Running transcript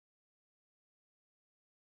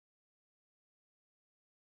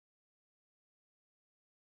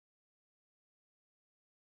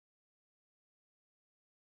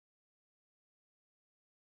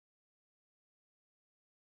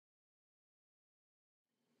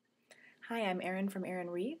Hi, I'm Erin from Erin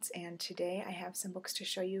Reads, and today I have some books to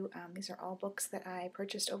show you. These are all books that I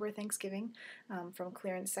purchased over Thanksgiving from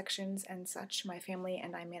clearance sections and such. My family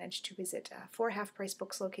and I managed to visit 4 half-price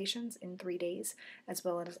books locations in 3 days, as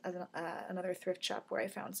well as another thrift shop where I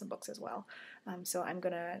found some books as well. So I'm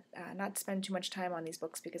going to not spend too much time on these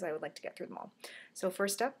books because I would like to get through them all. So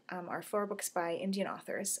first up are 4 books by Indian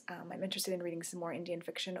authors. I'm interested in reading some more Indian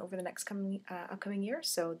fiction over the next upcoming year,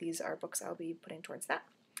 so these are books I'll be putting towards that.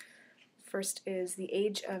 First is The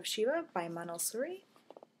Age of Shiva by Manal Suri.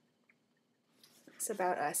 It's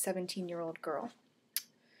about a 17-year-old girl.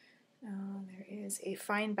 There is A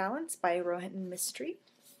Fine Balance by Rohin Mistry,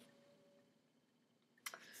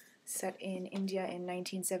 set in India in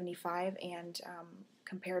 1975 and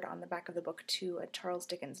compared on the back of the book to a Charles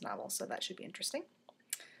Dickens novel, so that should be interesting.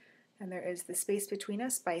 And there is The Space Between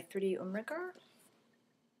Us by Thridi Umrigar.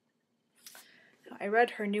 I read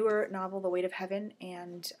her newer novel, The Weight of Heaven,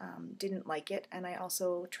 and didn't like it, and I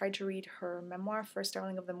also tried to read her memoir, First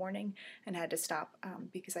Darling of the Morning, and had to stop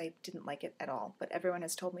because I didn't like it at all. But everyone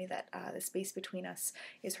has told me that The Space Between Us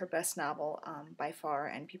is her best novel by far,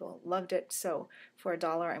 and people loved it, so for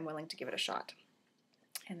 $1 I'm willing to give it a shot.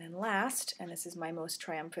 And then last, and this is my most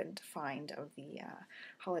triumphant find of the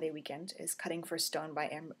holiday weekend, is Cutting for Stone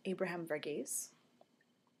by Abraham Verghese.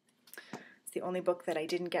 It's the only book that I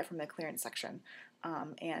didn't get from the clearance section,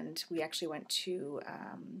 and we actually went to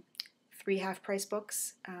 3 half-price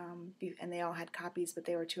books, and they all had copies, but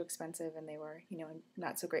they were too expensive and they were, in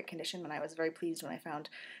not so great condition. And I was very pleased when I found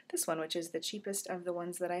this one, which is the cheapest of the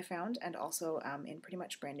ones that I found, and also in pretty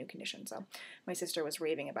much brand new condition. So my sister was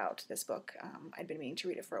raving about this book. I'd been meaning to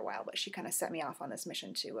read it for a while, but she kind of set me off on this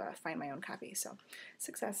mission to find my own copy. So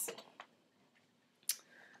success.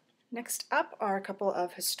 Next up are a couple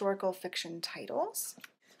of historical fiction titles.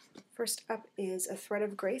 First up is A Thread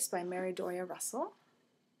of Grace by Mary Doria Russell.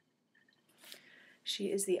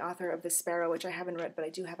 She is the author of The Sparrow, which I haven't read, but I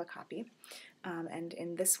do have a copy. And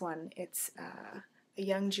in this one, it's a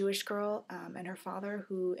young Jewish girl and her father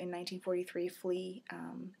who in 1943 flee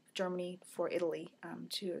Germany for Italy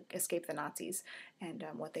to escape the Nazis, and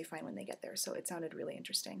what they find when they get there. So it sounded really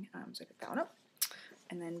interesting, so I picked that one up.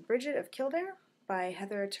 And then Bridget of Kildare by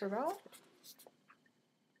Heather Tyrrell.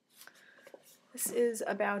 This is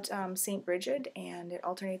about St. Bridget, and it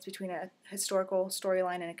alternates between a historical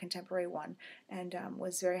storyline and a contemporary one, and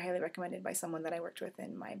was very highly recommended by someone that I worked with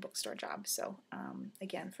in my bookstore job. So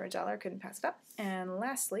again, for $1, couldn't pass it up. And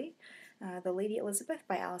lastly, The Lady Elizabeth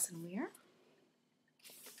by Alison Weir.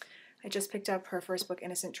 I just picked up her first book,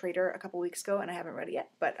 Innocent Traitor, a couple weeks ago, and I haven't read it yet,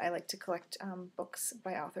 but I like to collect books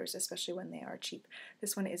by authors, especially when they are cheap.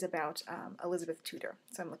 This one is about Elizabeth Tudor,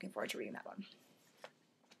 so I'm looking forward to reading that one.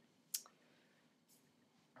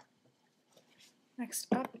 Next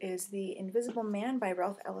up is The Invisible Man by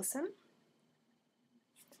Ralph Ellison.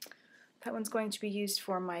 That one's going to be used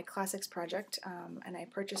for my classics project, and I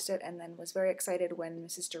purchased it and then was very excited when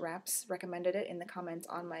Mrs. Duraps recommended it in the comments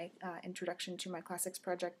on my introduction to my classics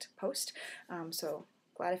project post. So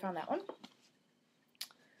glad I found that one.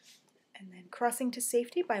 And then Crossing to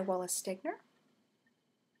Safety by Wallace Stegner.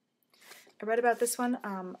 I read about this one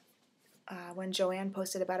when Joanne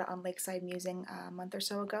posted about it on Lakeside Musing a month or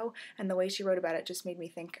so ago, and the way she wrote about it just made me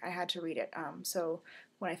think I had to read it. So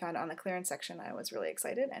when I found it on the clearance section, I was really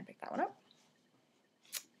excited and picked that one up.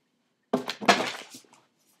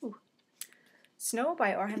 Ooh. Snow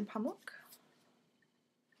by Orhan Pamuk.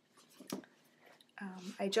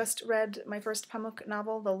 I just read my first Pamuk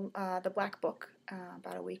novel, The Black Book,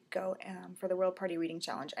 about a week ago for the World Party Reading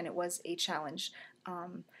Challenge, and it was a challenge.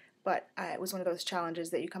 But it was one of those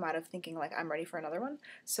challenges that you come out of thinking like I'm ready for another one.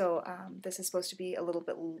 So this is supposed to be a little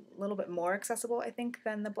bit more accessible, I think,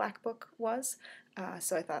 than the Black Book was.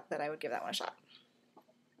 So I thought that I would give that one a shot.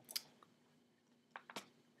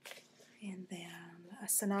 And then A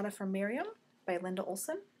Sonata for Miriam by Linda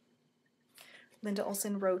Olson. Linda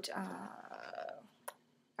Olson wrote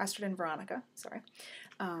Astrid and Veronica, sorry.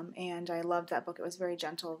 And I loved that book. It was very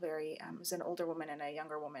gentle, it was an older woman and a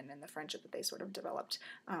younger woman and the friendship that they sort of developed.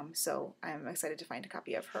 So I'm excited to find a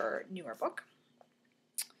copy of her newer book.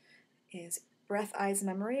 Is Breath, Eyes,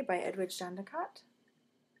 Memory by Edwidge Dandekot,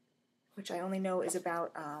 which I only know is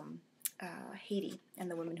about Haiti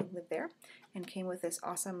and the women who live there, and came with this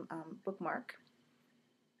awesome bookmark.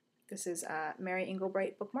 This is a Mary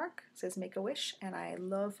Engelbright bookmark. It says Make a Wish, and I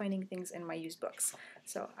love finding things in my used books,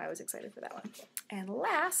 so I was excited for that one. And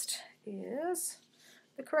last is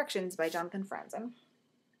The Corrections by Jonathan Franzen.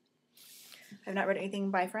 I've not read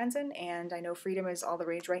anything by Franzen, and I know freedom is all the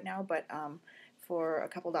rage right now, but for a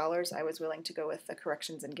couple dollars, I was willing to go with the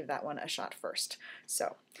corrections and give that one a shot first.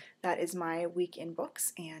 So that is my week in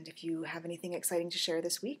books, and if you have anything exciting to share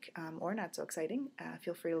this week, or not so exciting,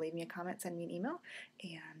 feel free to leave me a comment, send me an email,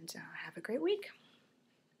 and have a great week.